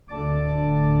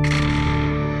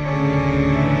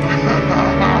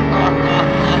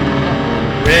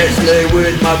Wrestling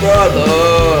with my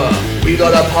brother. We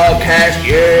got a podcast,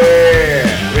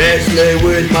 yeah. Wrestling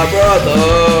with my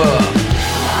brother.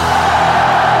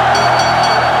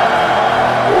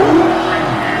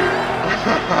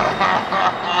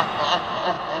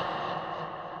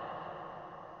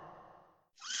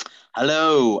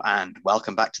 Hello, and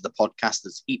welcome back to the podcast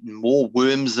that's eaten more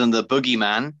worms than the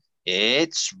boogeyman.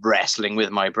 It's Wrestling with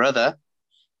My Brother.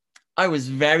 I was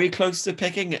very close to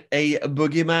picking a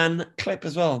boogeyman clip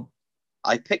as well.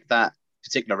 I picked that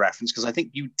particular reference because I think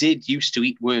you did used to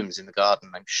eat worms in the garden.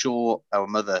 I'm sure our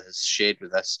mother has shared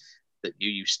with us that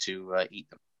you used to eat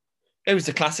them. It was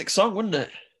a classic song, wasn't it?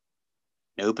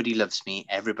 Nobody loves me,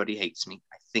 everybody hates me.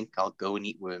 I think I'll go and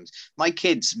eat worms. My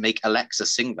kids make Alexa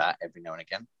sing that every now and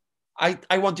again.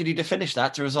 I wanted you to finish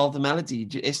that to resolve the melody.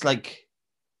 It's like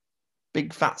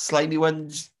big, fat, slimy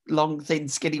ones, long, thin,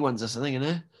 skinny ones or something, isn't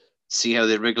it? See how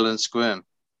they wriggle and squirm.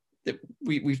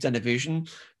 We've done a version.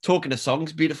 Talking of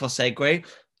songs, beautiful segue.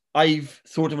 I've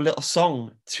thought of a little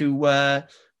song to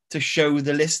show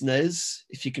the listeners,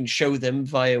 if you can show them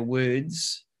via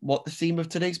words, what the theme of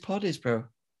today's pod is, bro.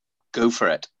 Go for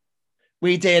it.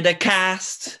 We did a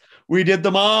cast. We did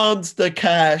the Monster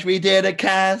Cash. We did a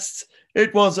cast.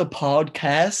 It was a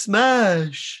podcast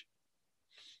smash.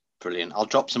 Brilliant. I'll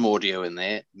drop some audio in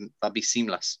there. That'd be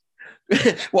seamless.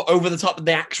 What, over the top of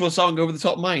the actual song, over the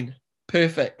top of mine?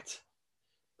 Perfect.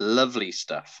 Lovely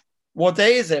stuff. What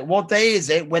day is it? What day is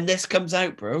it when this comes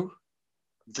out, bro?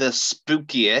 The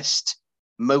spookiest,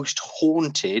 most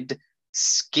haunted,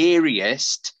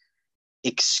 scariest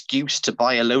excuse to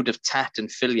buy a load of tat and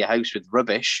fill your house with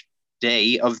rubbish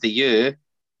day of the year.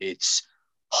 It's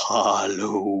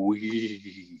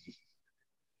Halloween.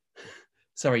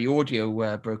 Sorry, your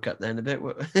audio broke up then a bit.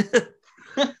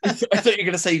 I thought you were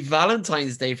going to say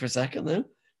Valentine's Day for a second, though.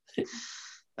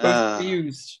 Both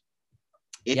confused.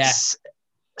 It's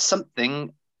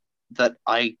something that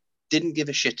I didn't give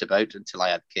a shit about until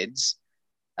I had kids,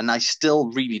 and I still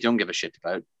really don't give a shit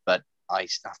about, but I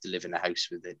have to live in a house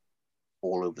with it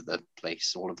all over the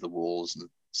place, all over the walls and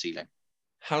ceiling.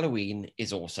 Halloween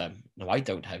is awesome. Now, I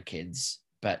don't have kids,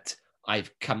 but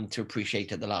I've come to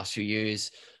appreciate it the last few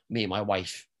years. Me and my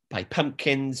wife buy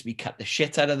pumpkins. We cut the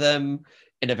shit out of them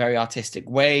in a very artistic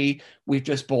way. We've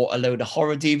just bought a load of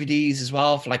horror DVDs as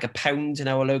well for like £1 in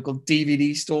our local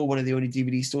DVD store, one of the only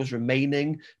DVD stores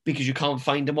remaining because you can't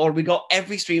find them all. We got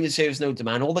every streaming service known to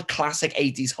man. All the classic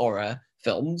 80s horror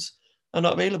films are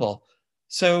not available.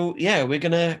 So yeah, we're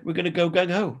gonna go gung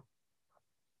ho.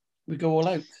 We go all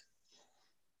out.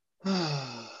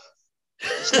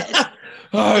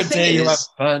 Oh, dear, you have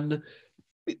fun.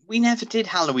 We never did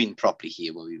Halloween properly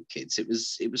here when we were kids. It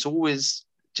was always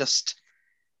just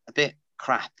a bit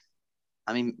crap.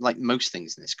 I mean, like most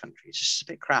things in this country, it's just a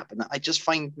bit crap. And I just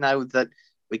find now that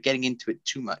we're getting into it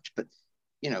too much. But,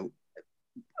 you know,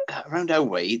 around our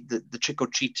way, the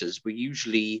trick-or-treaters were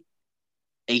usually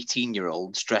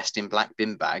 18-year-olds dressed in black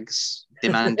bin bags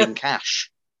demanding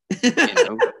cash,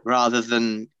 rather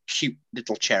than cute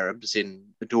little cherubs in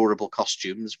adorable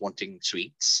costumes wanting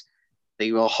sweets.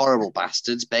 They were horrible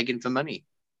bastards begging for money.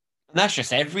 And that's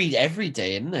just every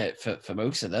day, isn't it? For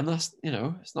most of them, that's,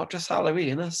 it's not just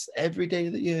Halloween. That's every day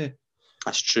of the year.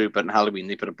 That's true, but in Halloween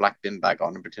they put a black bin bag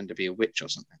on and pretend to be a witch or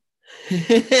something.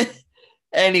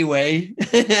 Anyway,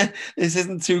 this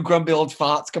isn't two grumpy old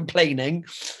farts complaining.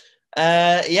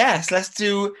 Yes, let's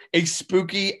do a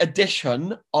spooky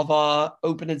edition of our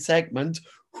opening segment.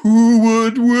 Who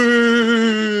would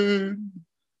win?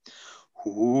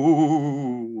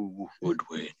 Who would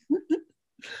win?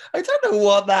 I don't know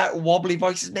what that wobbly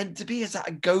voice is meant to be. Is that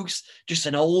a ghost? Just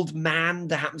an old man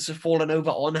that happens to have fallen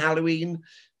over on Halloween?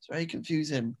 It's very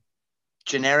confusing.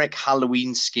 Generic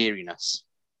Halloween scariness.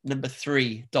 Number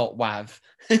 3.wav.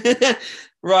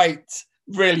 Right.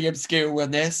 Really obscure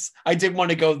one, this. I didn't want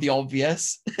to go the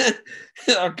obvious.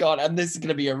 Oh, God. And this is going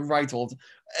to be a right old,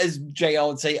 as JR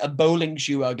would say, a bowling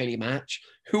shoe ugly match.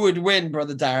 Who would win,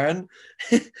 Brother Darren,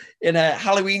 in a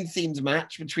Halloween-themed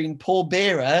match between Paul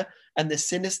Bearer and the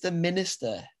Sinister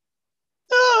Minister?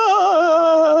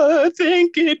 I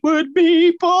think it would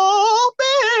be Paul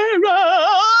Bearer.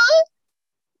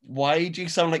 Why do you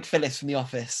sound like Phyllis from The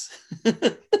Office? You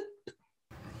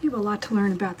have a lot to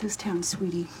learn about this town,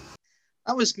 sweetie.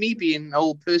 That was me being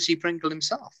old Percy Pringle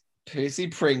himself. Percy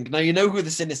Pring. Now, you know who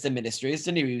the Sinister Minister is,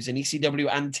 don't you? He was in ECW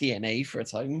and TNA for a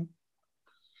time.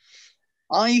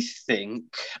 I think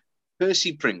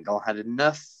Percy Pringle had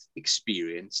enough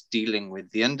experience dealing with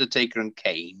The Undertaker and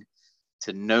Kane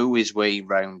to know his way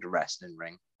around a wrestling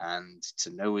ring and to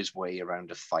know his way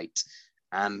around a fight.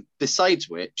 And besides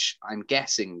which, I'm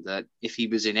guessing that if he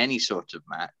was in any sort of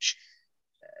match,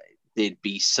 there'd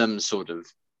be some sort of,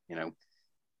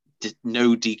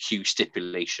 no DQ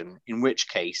stipulation, in which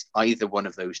case either one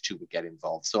of those two would get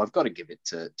involved. So I've got to give it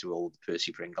to old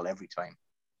Percy Pringle every time.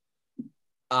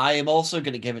 I am also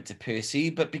going to give it to Percy,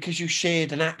 but because you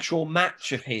shared an actual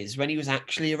match of his when he was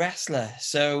actually a wrestler.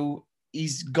 So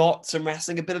he's got some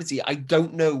wrestling ability. I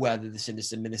don't know whether the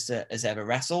Sinister Minister has ever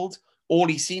wrestled. All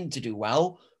he seemed to do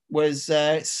well was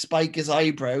spike his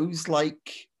eyebrows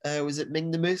like, was it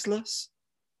Ming the Merciless?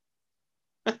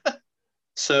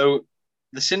 So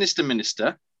the Sinister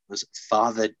Minister was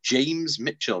Father James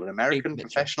Mitchell, an American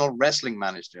professional wrestling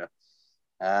manager,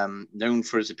 known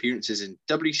for his appearances in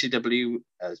WCW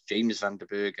as James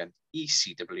Vanderberg and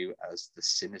ECW as the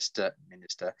Sinister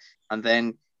Minister, and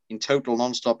then in Total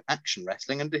Nonstop Action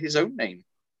Wrestling under his own name.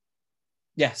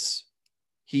 Yes.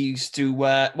 He used to,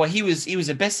 he was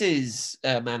Abyss's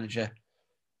manager.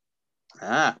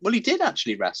 Well, he did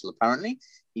actually wrestle, apparently.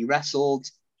 He wrestled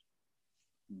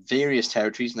various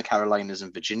territories in the Carolinas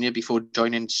and Virginia before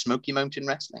joining Smoky Mountain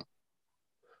Wrestling.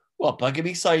 Well, bugging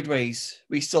me sideways.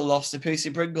 We still lost to Percy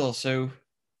Pringle, so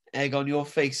egg on your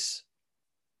face.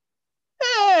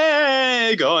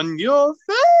 Egg on your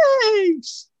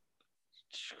face!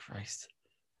 Christ.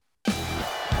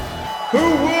 Who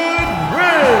would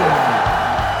win?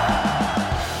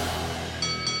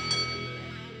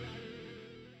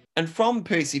 And from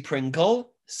Percy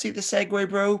Pringle, see the segue,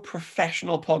 bro,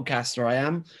 professional podcaster I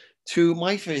am, to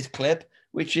my first clip,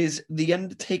 which is The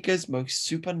Undertaker's most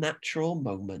supernatural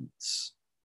moments.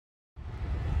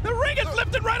 The ring is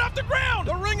lifted right off the ground!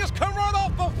 The ring has come right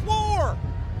off the floor!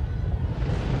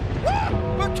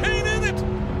 But Kane in it!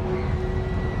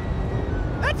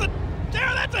 That's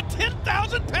a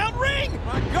 10,000-pound ring!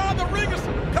 My God, the ring has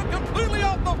come completely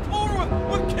off the floor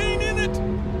with Kane in it!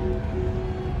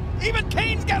 Even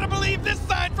Kane's got to believe this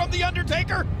sign from The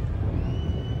Undertaker!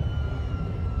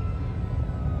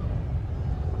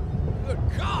 Good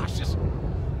gosh!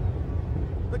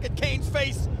 Look at Kane's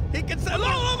face! He can say,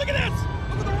 oh, look at this!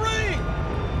 Look at the ring!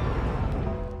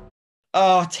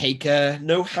 Oh, Taker,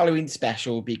 no Halloween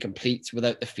special would be complete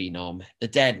without the Phenom, the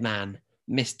dead man,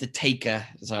 Mr. Taker,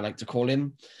 as I like to call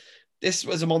him. This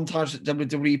was a montage that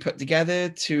WWE put together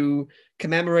to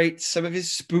commemorate some of his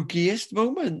spookiest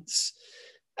moments.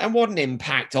 And what an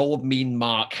impact old Mean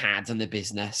Mark had on the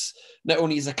business, not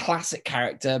only as a classic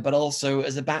character, but also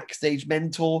as a backstage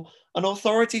mentor, an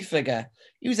authority figure.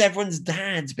 He was everyone's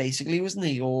dad, basically, wasn't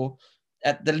he? Or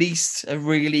at the least, a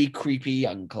really creepy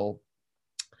uncle.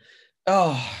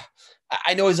 Oh,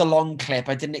 I know it's a long clip.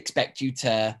 I didn't expect you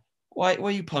to... Why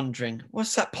are you pondering?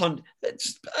 What's that pond?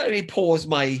 Just let me pause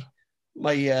my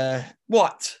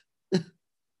what?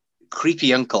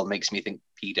 Creepy uncle makes me think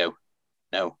pedo.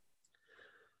 No.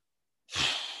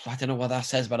 I don't know what that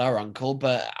says about our uncle,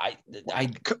 but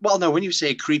Well, no, when you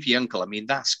say creepy uncle, I mean,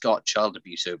 that's got child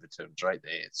abuse overtones right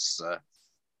there. It's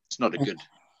not a good...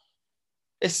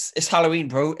 It's Halloween,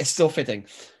 bro. It's still fitting.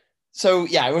 So,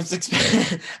 yeah, I wasn't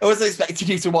expecting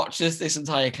you to watch this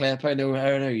entire clip. I know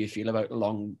how you feel about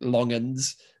long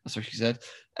uns. That's what she said.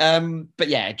 But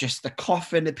yeah, just the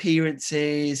coffin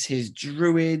appearances, his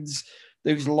druids,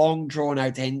 those long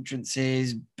drawn-out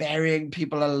entrances, burying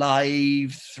people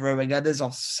alive, throwing others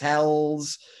off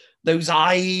cells, those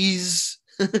eyes.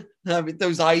 I mean,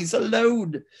 those eyes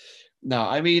alone. No,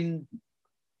 I mean,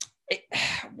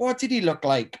 what did he look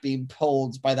like being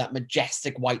pulled by that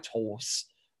majestic white horse?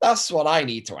 That's what I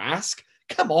need to ask.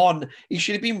 Come on, he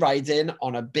should have been riding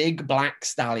on a big black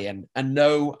stallion. And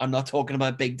no, I'm not talking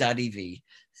about Big Daddy V.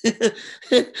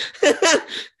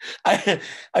 I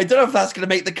don't know if that's going to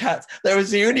make the cut. There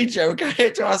was the only joke I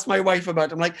had to ask my wife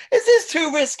about. I'm like, is this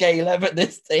too risque, Lev, at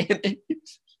this day and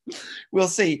age? We'll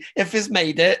see. If it's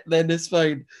made it, then it's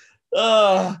fine.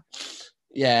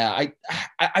 Yeah,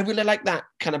 I really like that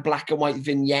kind of black and white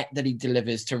vignette that he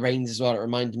delivers to Reigns as well. It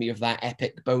reminded me of that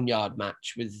epic Boneyard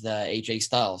match with AJ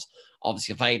Styles.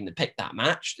 Obviously, if I hadn't picked that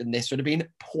match, then this would have been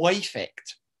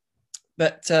perfect.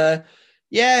 But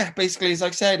yeah, basically, as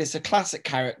I said, it's a classic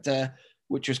character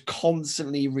which was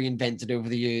constantly reinvented over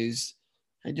the years,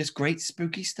 and just great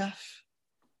spooky stuff.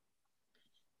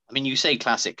 I mean, you say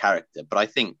classic character, but I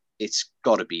think it's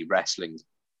got to be wrestling's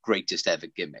greatest ever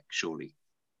gimmick, surely.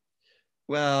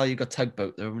 Well, you got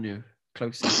Tugboat though, haven't you?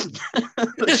 Closest.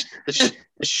 the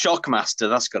Shockmaster,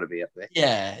 that's got to be up there.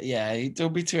 Yeah.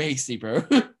 Don't be too hasty, bro.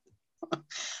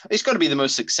 It's got to be the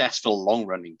most successful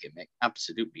long-running gimmick.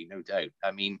 Absolutely, no doubt.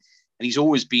 I mean, and he's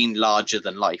always been larger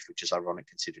than life, which is ironic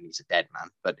considering he's a dead man.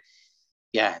 But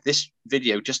yeah, this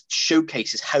video just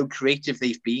showcases how creative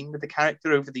they've been with the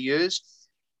character over the years.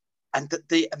 And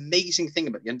the amazing thing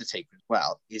about The Undertaker as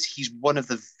well is he's one of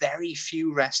the very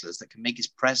few wrestlers that can make his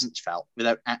presence felt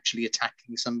without actually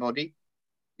attacking somebody.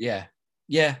 Yeah.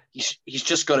 He's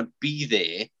just got to be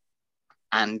there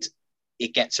and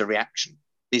it gets a reaction.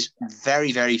 There's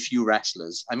very, very few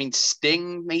wrestlers. I mean,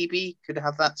 Sting maybe could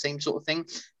have that same sort of thing.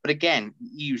 But again,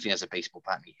 he usually has a baseball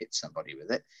bat and he hits somebody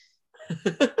with it.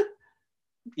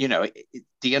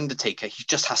 The Undertaker, he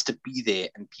just has to be there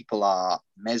and people are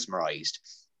mesmerized.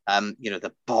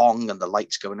 The bong and the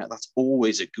lights going out, that's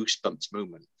always a goosebumps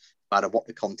moment, no matter what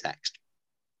the context.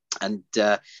 And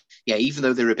even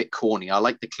though they're a bit corny, I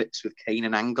like the clips with Kane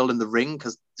and Angle in the ring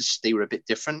because they were a bit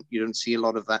different. You don't see a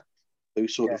lot of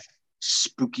those sort of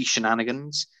spooky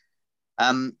shenanigans.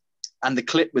 And the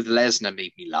clip with Lesnar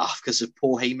made me laugh because of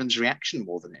Paul Heyman's reaction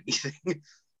more than anything.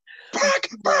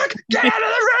 Brock, get out of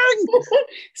the ring!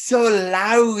 So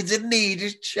loud, isn't he?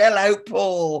 Just chill out,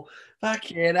 Paul.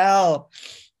 Fucking hell.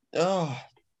 Oh.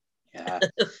 Yeah.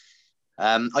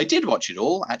 I did watch it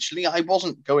all, actually. I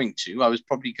wasn't going to. I was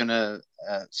probably going to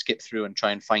skip through and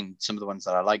try and find some of the ones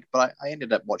that I liked, but I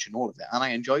ended up watching all of it, and I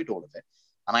enjoyed all of it.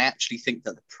 And I actually think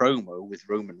that the promo with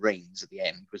Roman Reigns at the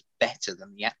end was better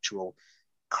than the actual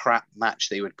crap match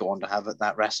they would go on to have at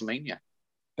that WrestleMania.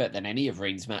 Better than any of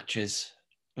Reigns' matches,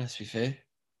 let's be fair.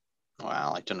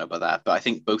 Well, I don't know about that, but I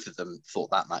think both of them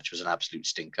thought that match was an absolute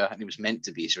stinker, and it was meant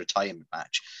to be his retirement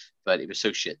match, but it was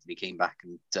so shit that he came back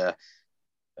and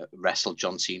wrestled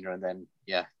John Cena and then,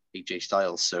 AJ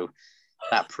Styles. So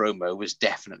that promo was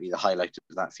definitely the highlight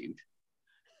of that feud.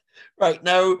 Right,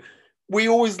 now, we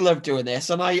always love doing this,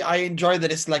 and I enjoy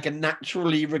that it's like a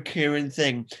naturally recurring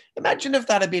thing. Imagine if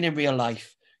that had been in real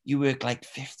life. You work like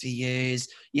 50 years,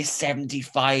 you're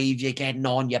 75, you're getting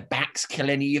on, your back's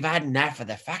killing you, you've had enough of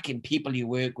the fucking people you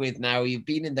work with now, you've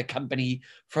been in the company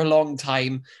for a long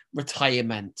time,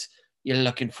 retirement, you'd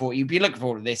be looking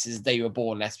forward to this as the day you were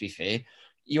born, let's be fair.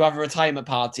 You have a retirement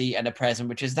party and a present,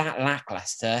 which is that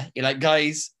lackluster. You're like,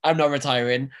 guys, I'm not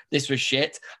retiring, this was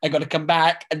shit, I got to come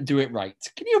back and do it right.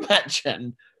 Can you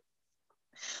imagine?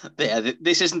 Yeah,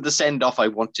 this isn't the send-off I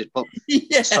wanted. Well,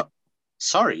 Yeah.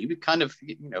 Sorry, we kind of,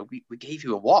 we gave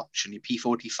you a watch and your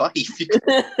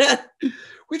P45.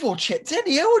 We've all chipped in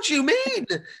here. What do you mean?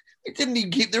 We didn't even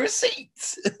keep the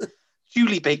receipts.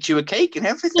 Julie baked you a cake and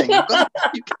everything.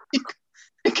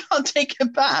 You can't take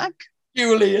it back.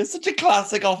 Julie is such a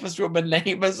classic office woman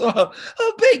name as well.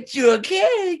 I baked you a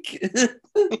cake.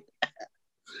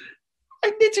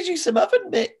 I knitted you some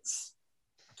oven mitts.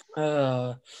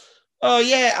 Oh,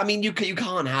 yeah. I mean, you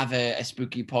can't have a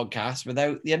spooky podcast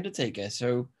without The Undertaker.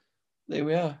 So there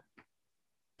we are.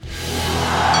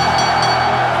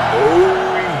 Oh,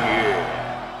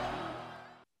 yeah.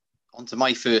 On to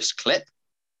my first clip.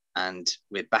 And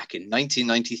we're back in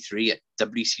 1993 at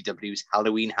WCW's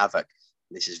Halloween Havoc.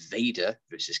 This is Vader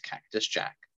versus Cactus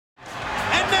Jack.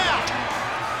 And now,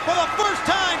 for the first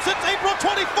time since April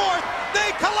 24th, they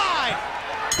collide.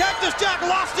 Cactus Jack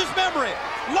lost his memory,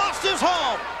 lost his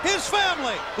home, his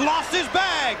family, lost his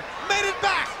bag, made it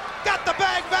back, got the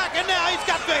bag back, and now he's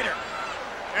got Vader.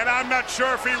 And I'm not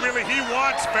sure if he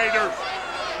wants Vader,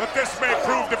 but this may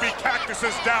prove to be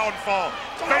Cactus's downfall.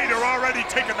 Vader already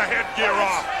taking the headgear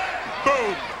off.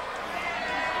 Boom.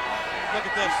 Look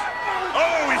at this.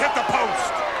 Oh, he hit the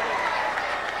post.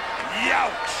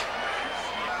 Youch.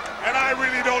 And I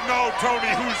really don't know,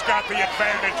 Tony, who's got the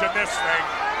advantage in this thing.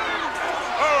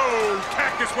 Oh,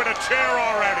 Cactus with a chair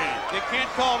already. You can't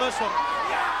call this one.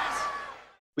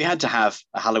 We had to have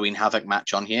a Halloween Havoc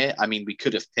match on here. I mean, we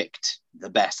could have picked the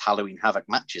best Halloween Havoc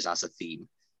matches as a theme.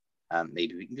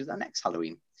 Maybe we can do that next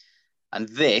Halloween. And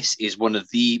this is one of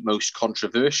the most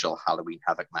controversial Halloween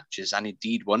Havoc matches, and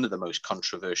indeed one of the most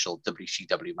controversial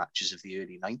WCW matches of the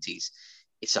early 90s.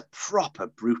 It's a proper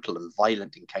brutal and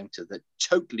violent encounter that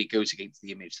totally goes against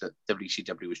the image that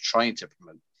WCW was trying to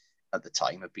promote at the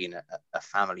time of being a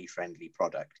family-friendly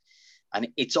product. And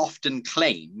it's often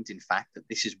claimed, in fact, that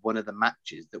this is one of the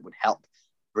matches that would help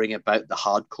bring about the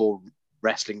hardcore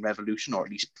wrestling revolution, or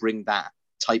at least bring that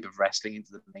type of wrestling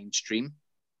into the mainstream.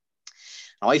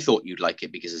 Now, I thought you'd like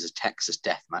it because it's a Texas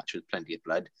death match with plenty of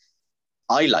blood.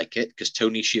 I like it because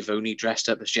Tony Schiavone dressed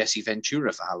up as Jesse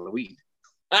Ventura for Halloween.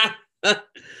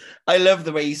 I love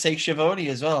the way you say Schiavone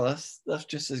as well. That's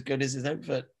just as good as his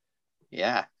outfit.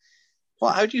 Yeah.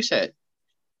 Well, how do you say it?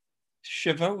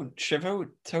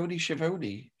 Tony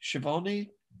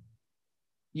Schiavone.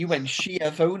 You went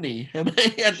Schiavone.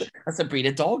 That's a breed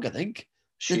of dog, I think.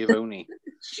 Schiavone.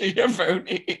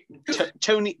 Schiavone.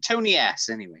 Tony S.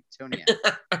 Anyway, Tony S.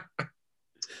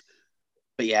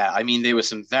 But yeah, I mean, there were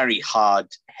some very hard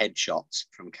headshots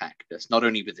from Cactus, not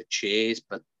only with the chairs,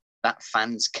 but that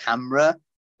fan's camera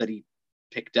that he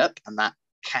picked up, and that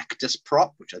cactus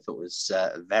prop, which I thought was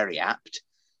very apt.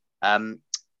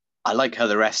 I like how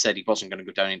the ref said he wasn't going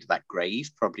to go down into that grave,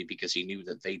 probably because he knew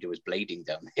that Vader was blading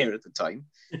down there at the time.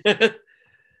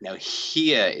 Now,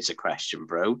 here is a question,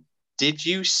 bro. Did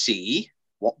you see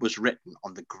what was written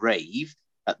on the grave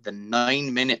at the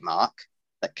 9-minute mark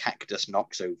that Cactus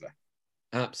knocks over?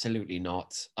 Absolutely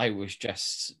not. I was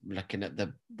just looking at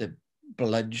the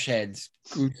bloodshed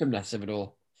gruesomeness of it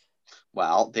all.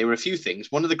 Well, there were a few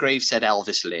things. One of the graves said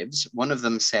Elvis lives. One of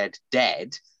them said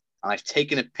dead. And I've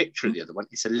taken a picture of the other one.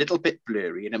 It's a little bit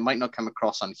blurry and it might not come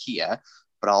across on here,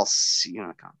 but I'll see.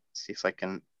 I can't see if I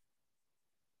can.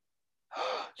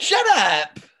 Shut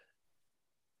up!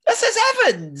 That says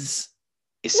Evans!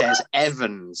 It says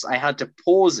Evans. I had to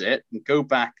pause it and go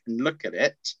back and look at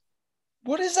it.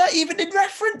 What is that even in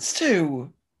reference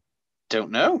to?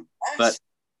 Don't know, but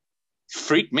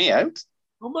freaked me out.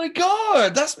 Oh my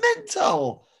God, that's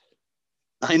mental.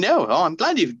 I know. Oh, I'm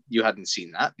glad you hadn't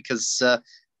seen that because, that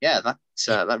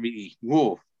really,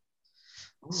 whoa,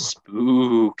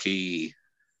 spooky.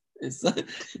 Is that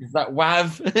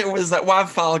WAV? Was that WAV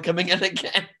file coming in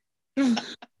again?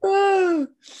 Well,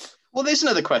 there's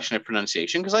another question of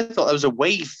pronunciation because I thought that was a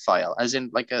wave file, as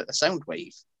in like a sound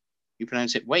wave. You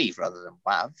pronounce it wave rather than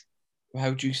WAV.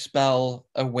 How do you spell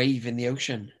a wave in the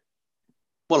ocean?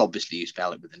 Well, obviously you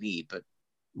spell it with an E, but...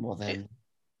 Well, then,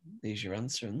 there's your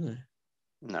answer, isn't there?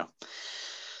 No.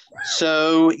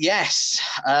 So, yes.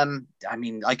 I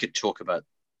mean, I could talk about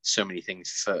so many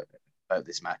things about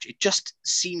this match. It just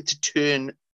seemed to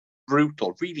turn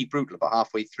brutal, really brutal about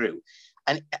halfway through.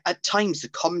 And at times, the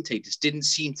commentators didn't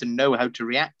seem to know how to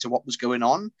react to what was going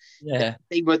on. Yeah.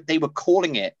 They were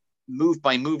calling it move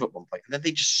by move at one point, and then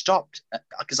they just stopped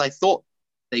because I thought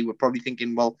they were probably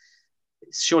thinking, well,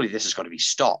 surely this has got to be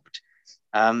stopped.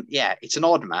 It's an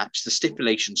odd match. The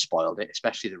stipulation spoiled it,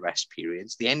 especially the rest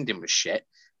periods. The ending was shit,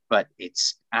 but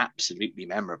it's absolutely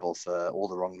memorable for all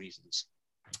the wrong reasons.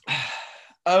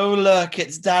 Oh, look,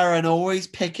 it's Darren always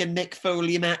picking Mick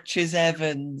Foley matches,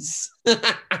 Evans.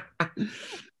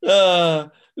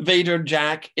 Vader and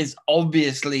Jack is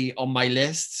obviously on my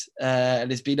list,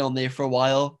 and it's been on there for a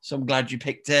while, so I'm glad you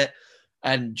picked it.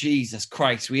 And Jesus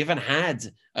Christ, we haven't had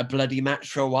a bloody match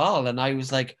for a while, and I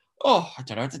was like, oh, I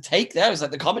don't know how to take that. I was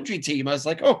like the commentary team. I was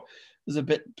like, oh, I was a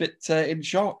bit in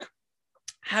shock.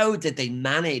 How did they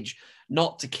manage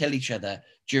not to kill each other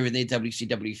during their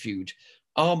WCW feud?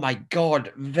 Oh my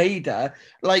God, Vader,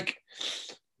 like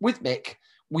with Mick,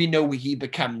 we know what he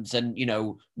becomes. And,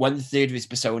 1/3 of his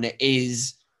persona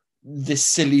is the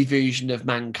silly version of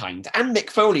Mankind. And Mick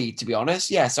Foley, to be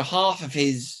honest. Yeah, so half of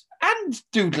his, and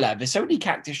Dude Love, it's only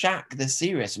Cactus Jack, the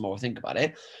serious, the more I think about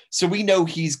it. So we know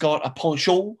he's got a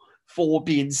penchant for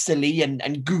being silly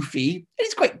and goofy. And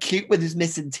he's quite cute with his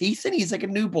missing teeth, and he's like a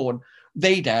newborn.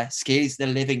 Vader scares the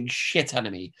living shit out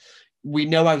of me. We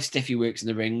know how stiff he works in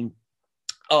the ring.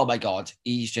 Oh my God,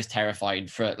 he's just terrifying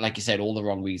for, like you said, all the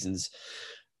wrong reasons.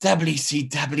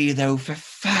 WCW, though, for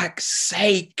fuck's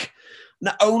sake.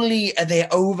 Not only are there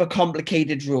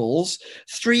overcomplicated rules,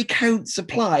 3 counts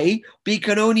apply, but you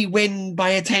can only win by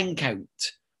a 10 count.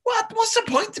 What's the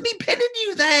point of me pinning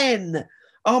you then?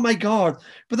 Oh my God.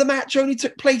 But the match only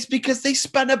took place because they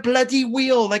spun a bloody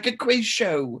wheel like a quiz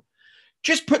show.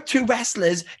 Just put 2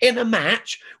 wrestlers in a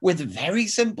match with very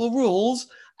simple rules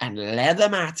and let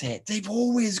them at it. They've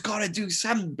always got to do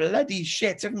some bloody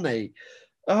shit, haven't they?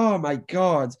 Oh my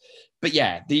God. But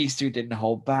yeah, these two didn't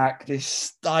hold back. This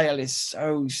style is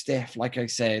so stiff, like I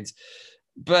said.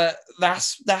 But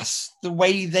that's the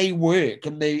way they work,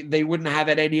 and they wouldn't have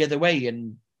it any other way.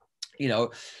 And,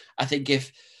 I think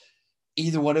if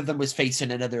either one of them was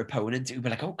facing another opponent, it would be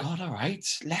like, oh God, all right,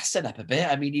 lessen up a bit.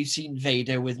 I mean, you've seen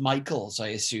Vader with Michaels, I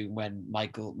assume, when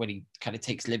he kind of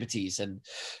takes liberties, and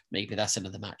maybe that's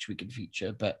another match we can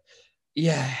feature. But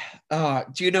yeah,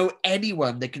 do you know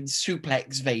anyone that can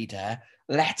suplex Vader,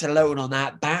 let alone on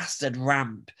that bastard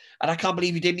ramp? And I can't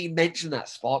believe you didn't even mention that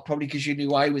spot, probably because you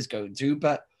knew I was going to,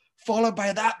 but followed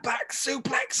by that back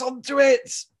suplex onto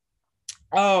it.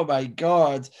 Oh my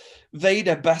God.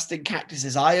 Vader busting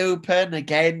Cactus's eye open.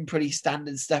 Again, pretty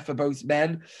standard stuff for both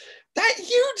men. That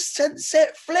huge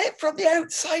sunset flip from the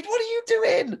outside. What are you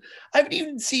doing? I haven't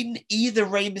even seen either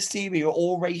Rey Mysterio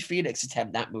or Rey Fenix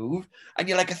attempt that move. And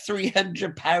you're like a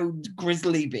 300-pound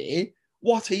grizzly bear.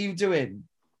 What are you doing?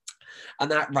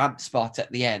 And that ramp spot at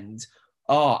the end.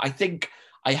 Oh, I think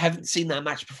I haven't seen that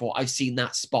match before. I've seen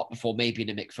that spot before, maybe in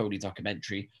a Mick Foley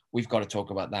documentary. We've got to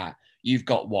talk about that. You've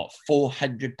got,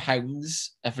 400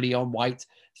 pounds of Leon White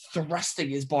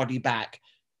thrusting his body back.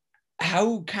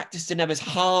 How Cactus didn't have his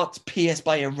heart pierced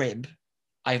by a rib,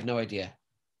 I have no idea.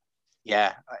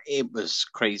 Yeah, it was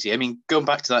crazy. I mean, going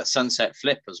back to that sunset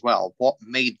flip as well, what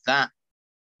made that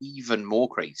even more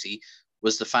crazy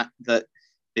was the fact that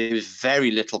there was very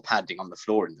little padding on the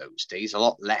floor in those days, a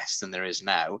lot less than there is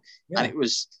now. Yeah. And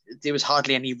there was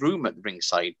hardly any room at the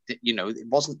ringside. You know, it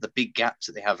wasn't the big gaps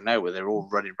that they have now where they're all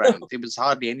running around. There was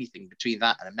hardly anything between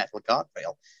that and a metal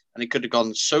guardrail. And it could have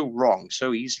gone so wrong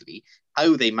so easily.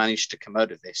 How they managed to come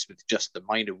out of this with just the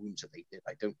minor wounds that they did,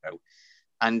 I don't know.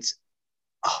 And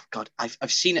oh God,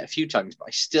 I've seen it a few times, but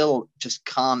I still just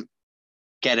can't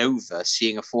get over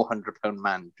seeing a 400-pound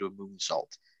man do a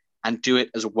moonsault and do it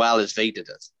as well as Vader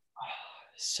does.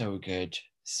 So good.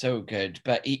 So good.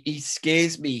 But he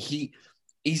scares me.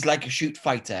 He's like a shoot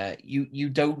fighter. You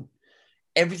don't,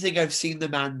 everything I've seen the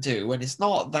man do, and it's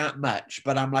not that much,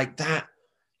 but I'm like that,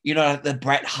 you know, the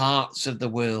Bret Harts of the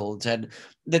world and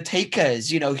the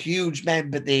Takers, you know, huge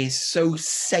men, but they're so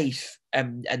safe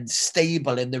and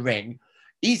stable in the ring.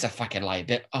 He's a fucking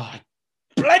liability. Oh,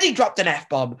 bloody dropped an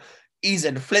F-bomb. He's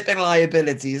a flipping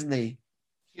liability, isn't he?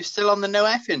 You're still on the no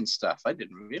effing stuff. I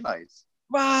didn't realize.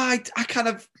 Right. I kind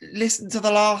of listened to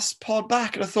the last pod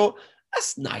back and I thought,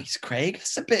 that's nice, Craig.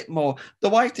 It's a bit more. The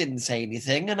wife didn't say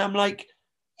anything. And I'm like,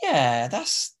 yeah,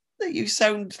 you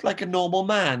sound like a normal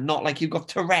man, not like you've got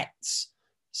Tourette's.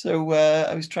 So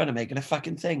I was trying to make it a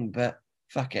fucking thing, but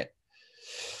fuck it.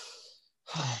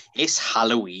 It's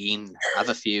Halloween. Have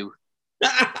a few.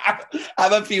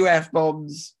 Have a few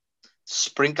F-bombs.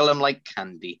 Sprinkle them like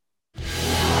candy.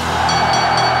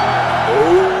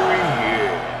 Oh,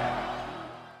 yeah.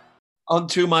 On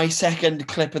to my second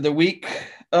clip of the week.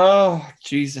 Oh,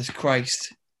 Jesus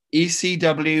Christ.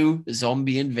 ECW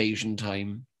Zombie Invasion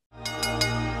time.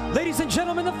 Ladies and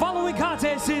gentlemen, the following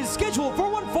contest is scheduled for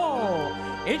one fall.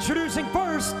 Introducing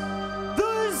first,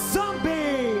 the Zombie.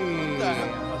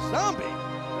 A zombie?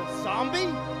 A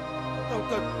zombie?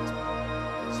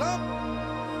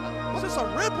 What is a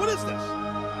rib? What is this?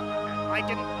 I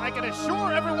can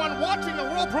assure everyone watching the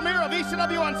world premiere of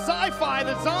ECW on Sci-Fi,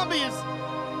 the zombie is,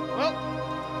 well,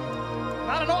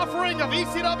 not an offering of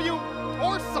ECW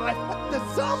or Sci-Fi. What, the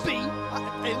zombie?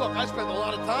 Hey, look, I spent a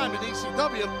lot of time in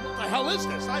ECW. What the hell is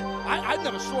this? I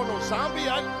never saw no zombie.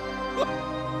 Look,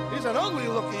 he's an ugly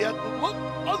looking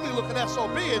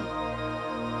SOB, and I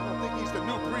don't think he's the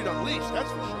new breed unleashed,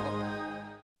 that's for sure.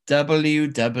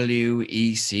 WWECW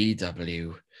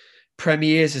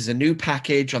premieres as a new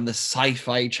package on the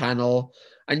Sci-Fi channel,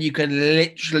 and you can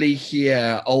literally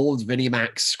hear old Vinnie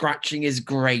Mac scratching his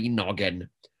grey noggin.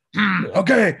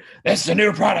 Okay, this is a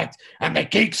new product, and the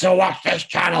geeks who watch this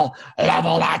channel love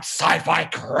all that sci-fi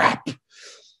crap.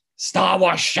 Star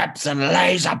Wars ships and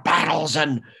laser battles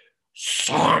and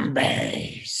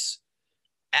zombies.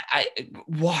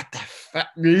 What the fuck?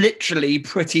 Literally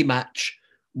pretty much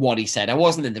what he said. I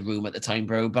wasn't in the room at the time,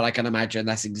 bro, but I can imagine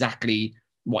that's exactly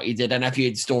what he did. And I've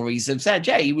heard stories have said,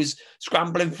 yeah, he was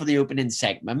scrambling for the opening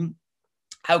segment.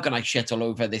 How can I shit all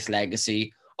over this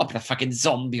legacy? I'll put a fucking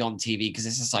zombie on TV because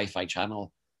it's a Sci-Fi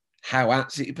channel. How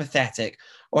absolutely pathetic.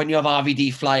 When you have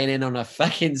RVD flying in on a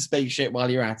fucking spaceship while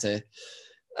you're at it.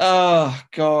 Oh,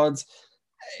 God.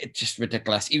 It's just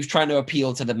ridiculous. He was trying to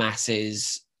appeal to the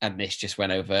masses, and this just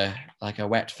went over like a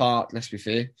wet fart, let's be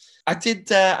fair. I did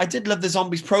love the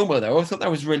Zombies promo, though. I thought that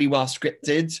was really well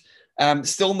scripted.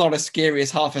 Still not as scary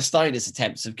as half of Steiner's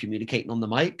attempts of communicating on the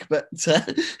mic, but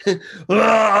it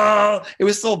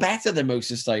was still better than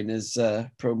most of Steiner's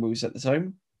promos at the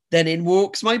time. Then in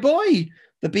walks my boy,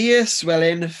 the beer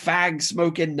swelling, fag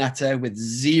smoking nutter with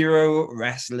zero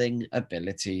wrestling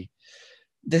ability.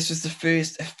 This was the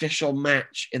first official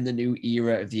match in the new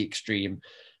era of the Extreme.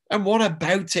 And what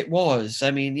about it was?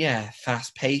 I mean, yeah,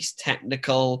 fast-paced,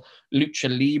 technical, lucha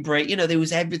libre. You know, there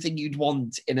was everything you'd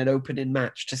want in an opening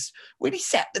match to really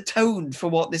set the tone for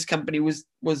what this company was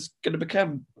going to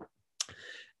become.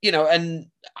 You know, and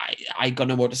I don't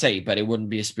know what to say, but it wouldn't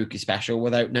be a spooky special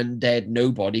without an undead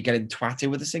nobody getting twatted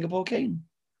with a Singapore cane.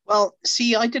 Well,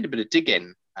 see, I did a bit of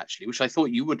digging, actually, which I thought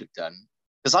you would have done.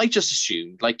 Because I just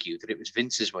assumed, like you, that it was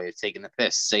Vince's way of taking the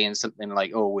piss, saying something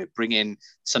like, oh, we're bringing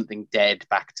something dead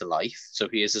back to life, so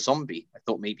here's a zombie. I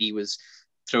thought maybe he was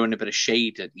throwing a bit of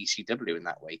shade at ECW in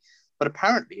that way. But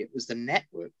apparently it was the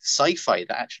network, Sci-Fi,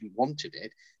 that actually wanted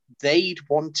it. They'd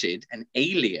wanted an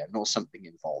alien or something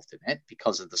involved in it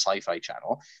because of the Sci-Fi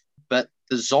channel. But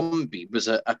the zombie was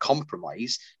a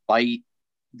compromise by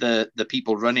the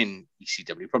people running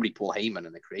ECW, probably Paul Heyman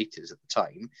and the creators at the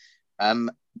time,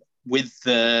 with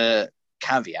the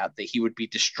caveat that he would be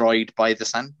destroyed by the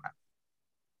Sandman.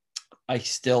 I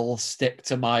still stick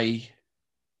to my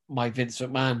Vince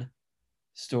McMahon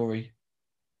story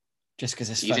just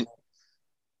because it's fun.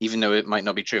 Even though it might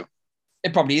not be true.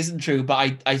 It probably isn't true,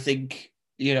 but I think,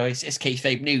 it's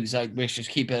kayfabe news. We should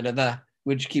keep it at that.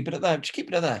 We'll just keep it at that. Just keep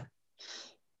it at that.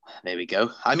 There we go.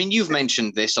 I mean, you've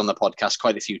mentioned this on the podcast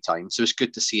quite a few times, so it's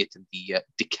good to see it in the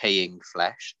decaying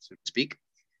flesh, so to speak.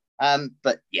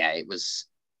 But yeah, it was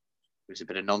a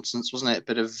bit of nonsense, wasn't it?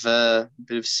 A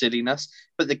bit of silliness.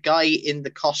 But the guy in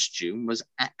the costume was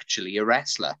actually a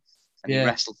wrestler, and he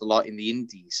wrestled a lot in the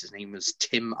Indies. His name was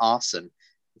Tim Arson.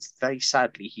 Very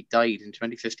sadly, he died in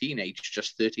 2015, aged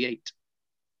just 38.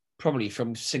 Probably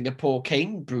from Singapore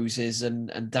cane bruises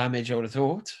and damage, I would have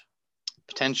thought.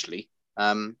 Potentially.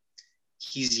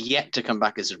 He's yet to come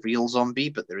back as a real zombie,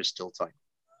 but there is still time.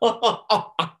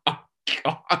 Oh,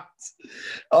 God.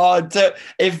 Oh,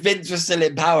 if Vince was still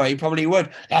in power, he probably would.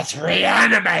 Let's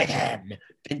reanimate him.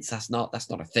 Vince, that's not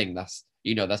a thing. No,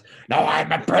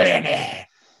 I'm bringing it.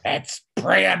 Let's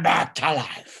bring him back to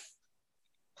life.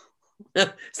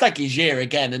 It's like he's here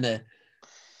again, isn't it?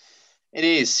 It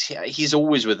is. Yeah, he's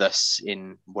always with us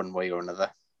in one way or another.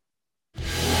 Oh,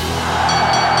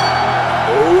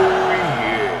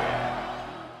 yeah.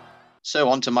 So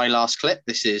on to my last clip.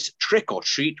 This is Trick or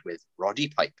Treat with Roddy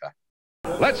Piper.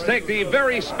 Let's take the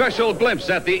very special glimpse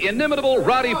at the inimitable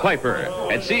Roddy Piper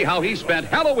and see how he spent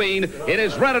Halloween in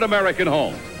his rented American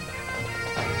home.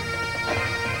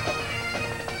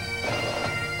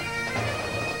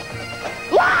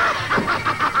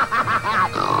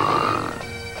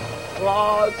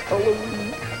 Ah, it's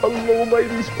Halloween. Hello,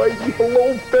 mighty Spidey.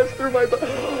 Hello, Fester, my...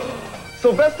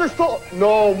 Sylvester Stallone.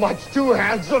 No, much too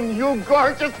handsome, you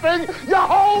gorgeous thing. You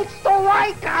hold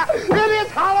Striker. It is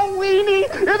Halloweeny.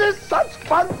 It is such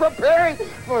fun preparing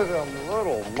for the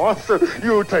little monster.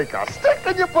 You take a stick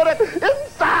and you put it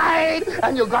inside,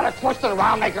 and you gotta twist it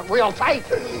around, make it real tight.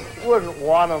 Wouldn't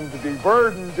want them to be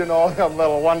burdened, them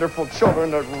little wonderful children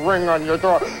that ring on your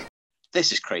door.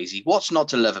 This is crazy. What's not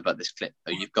to love about this clip,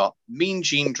 though? You've got Mean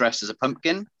Gene dressed as a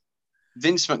pumpkin,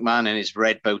 Vince McMahon in his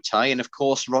red bow tie, and of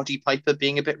course Roddy Piper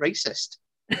being a bit racist.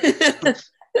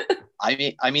 I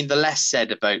mean, the less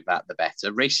said about that, the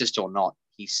better. Racist or not,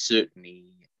 he's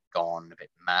certainly gone a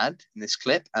bit mad in this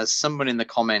clip. As someone in the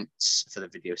comments for the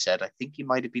video said, I think he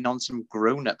might have been on some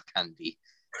grown-up candy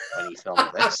when he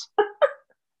filmed this.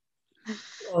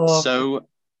 Oh. So,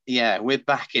 yeah, we're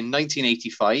back in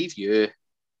 1985, year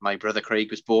my brother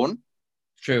Craig was born.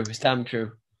 True, it's damn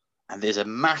true. And there's a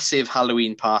massive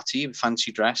Halloween party with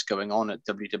fancy dress going on at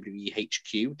WWE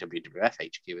HQ, WWF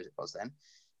HQ as it was then.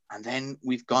 And then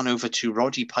we've gone over to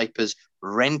Roddy Piper's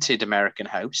rented American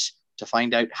house to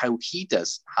find out how he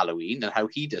does Halloween and how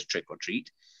he does trick or treat.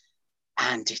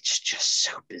 And it's just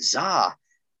so bizarre.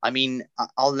 I mean,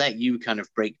 I'll let you kind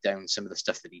of break down some of the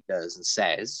stuff that he does and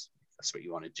says, if that's what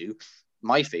you want to do.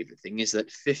 My favorite thing is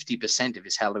that 50% of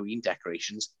his Halloween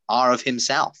decorations are of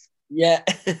himself. Yeah.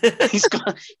 he's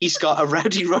got a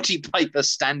Roddy Piper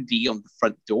standee on the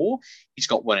front door. He's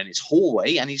got one in his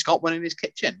hallway, and he's got one in his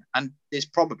kitchen. And there's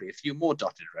probably a few more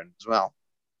dotted around as well.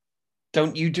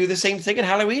 Don't you do the same thing at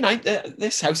Halloween?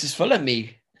 This house is full of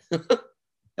me.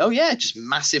 Oh yeah, just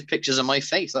massive pictures of my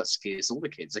face. That scares all the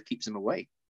kids. That keeps them away.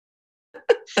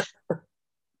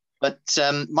 But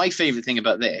my favorite thing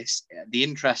about this, the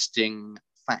interesting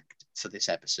fact for this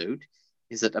episode,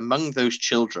 is that among those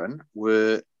children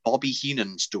were Bobby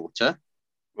Heenan's daughter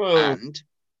and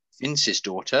Vince's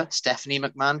daughter, Stephanie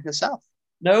McMahon herself.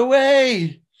 No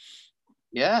way.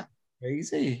 Yeah.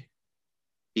 Crazy.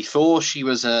 Before she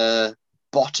was a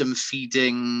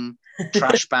bottom-feeding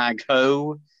trash bag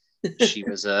hoe, she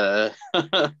was a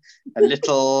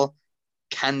little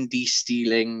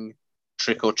candy-stealing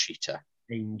trick-or-treater.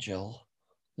 Angel.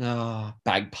 Oh,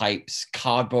 bagpipes,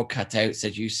 cardboard cutouts,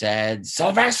 as you said.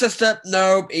 Sylvester Stallone.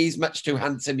 No, he's much too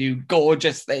handsome, you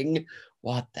gorgeous thing.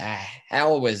 What the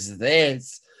hell was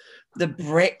this? The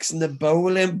bricks and the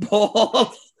bowling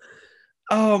ball.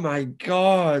 Oh my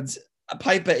God.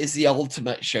 Piper is the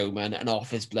ultimate showman and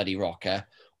office bloody rocker.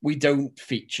 We don't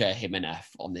feature him enough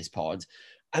on this pod.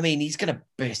 I mean, he's going to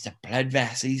burst a blood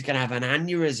vessel. He's going to have an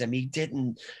aneurysm. He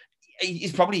didn't.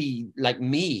 He's probably like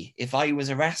me. If I was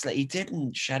a wrestler, he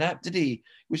didn't shut up, did he? He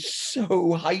was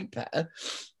so hyper.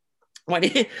 When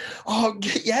he,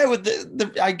 with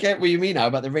the I get what you mean now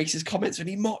about the racist comments when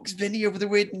he mocks Vinny over the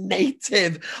word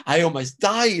native. I almost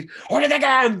died. What did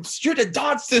again? Shoot a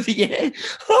darts through the air.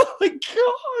 Oh my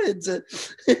God.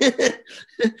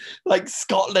 Like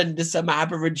Scotland is some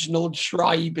Aboriginal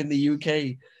tribe in the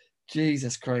UK.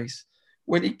 Jesus Christ.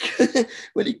 When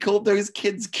he called those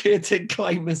kids curtain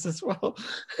climbers as well.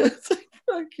 It's like,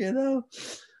 fucking hell.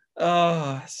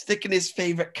 Oh, sticking his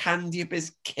favourite candy up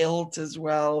his kilt as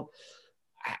well.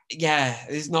 Yeah,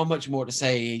 there's not much more to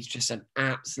say. He's just an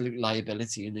absolute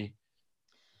liability, isn't he?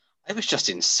 It was just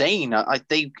insane. I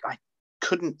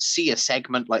couldn't see a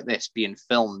segment like this being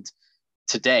filmed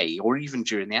today or even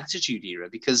during the Attitude Era,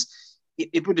 because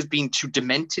it would have been too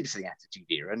demented for the Attitude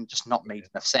Era and just not made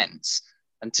enough sense.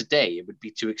 And today it would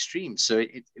be too extreme. So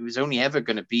it was only ever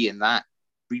going to be in that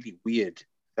really weird,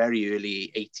 very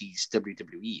early 80s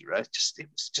WWE era. It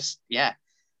was just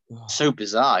so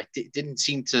bizarre. It didn't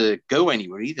seem to go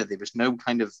anywhere either. There was no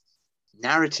kind of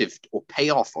narrative or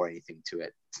payoff or anything to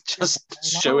it. Just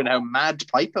showing how mad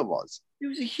Piper was. It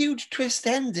was a huge twist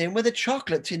ending where the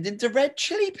chocolate turned into red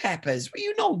chili peppers. Were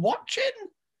you not watching?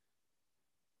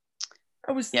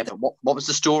 But what was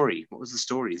the story? What was the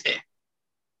story there?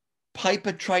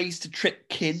 Piper tries to trick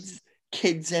kids.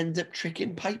 Kids end up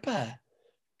tricking Piper.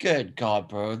 Good God,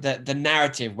 bro. The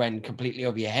narrative went completely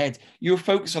over your head. You were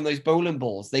focused on those bowling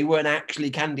balls. They weren't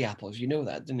actually candy apples. You know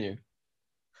that, didn't you?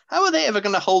 How are they ever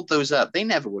going to hold those up? They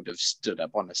never would have stood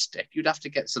up on a stick. You'd have to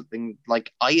get something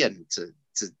like iron to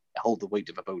hold the weight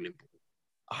of a bowling ball.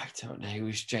 I don't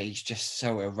know. Jay's just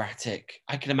so erratic.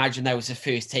 I can imagine that was the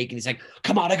first take, and he's like,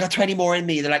 "Come on, I got 20 more in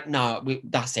me." They're like, "No,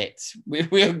 that's it.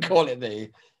 We'll call it there."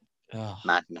 Oh.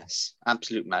 Madness,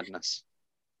 absolute madness.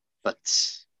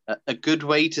 But a good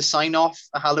way to sign off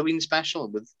a Halloween special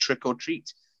with Trick or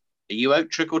Treat. Are you out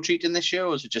trick or treating this year,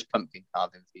 or is it just pumpkin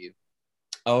carving for you?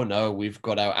 Oh no, we've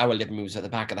got our living rooms at the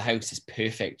back of the house. It's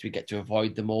perfect. We get to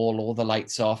avoid them all the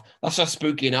lights off. That's not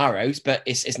spooky in our house, but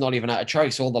it's not even out of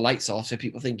choice. All the lights off, so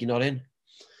people think you're not in.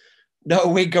 No,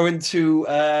 we're going to.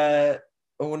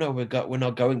 We're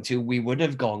not going to. We would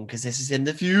have gone because this is in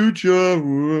the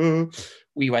future.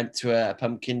 We went to a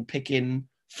pumpkin picking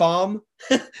farm.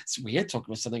 It's weird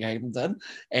talking about something I haven't done.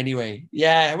 Anyway,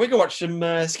 yeah, we can watch some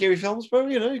scary films, bro.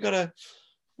 You know, you gotta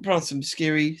put on some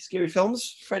scary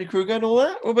films, Freddy Krueger and all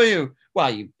that. What about you? Well,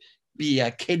 you be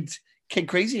a kid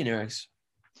crazy in your house.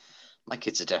 My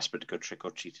kids are desperate to go trick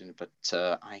or treating, but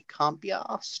I can't be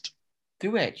asked.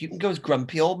 Do it. You can go as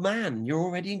grumpy old man. You're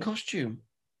already in costume.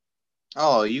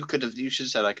 Oh, you should have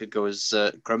said I could go as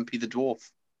Grumpy the Dwarf.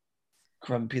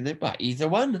 Grumpy the either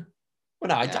one. Well,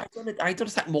 no, yeah. I don't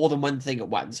attack more than one thing at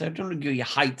once. I don't want to go your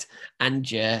height and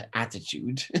your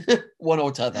attitude, one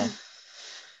or t'other. Do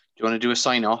you want to do a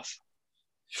sign off?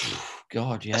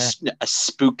 God, yeah. A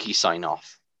spooky sign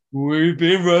off. We've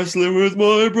been wrestling with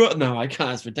my brother. No, I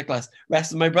can't. It's ridiculous.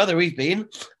 Wrestling my brother. We've been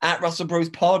at Russell Bros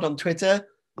Pod on Twitter.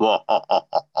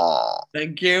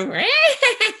 Thank you.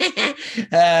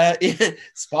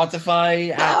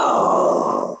 Spotify.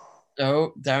 Oh,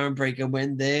 Darren breaking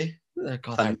wind there. Oh,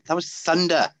 God, that was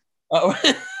thunder. Oh,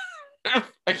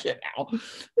 okay,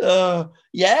 now.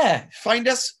 Yeah, find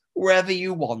us wherever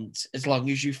you want, as long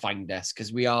as you find us,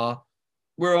 because we're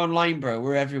online, bro.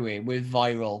 We're everywhere. We're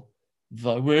viral.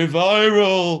 We're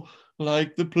viral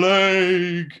like the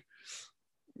plague.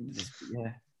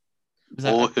 Yeah.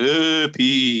 Or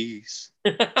herpes.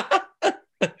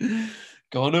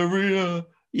 Gonorrhea.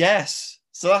 Yes.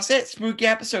 So that's it. Spooky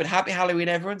episode. Happy Halloween,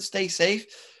 everyone. Stay safe.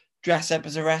 Dress up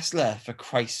as a wrestler, for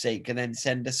Christ's sake, and then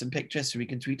send us some pictures so we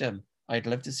can tweet them. I'd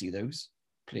love to see those,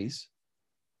 please.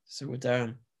 So we're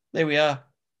down. There we are.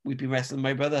 We've been wrestling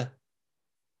my brother.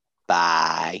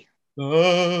 Bye.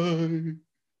 Bye.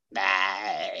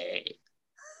 Bye.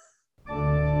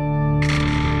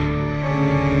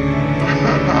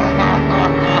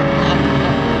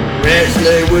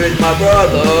 Wrestling with my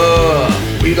brother.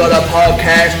 We got a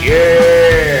podcast,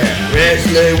 yeah.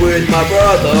 Wrestling with my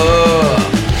brother.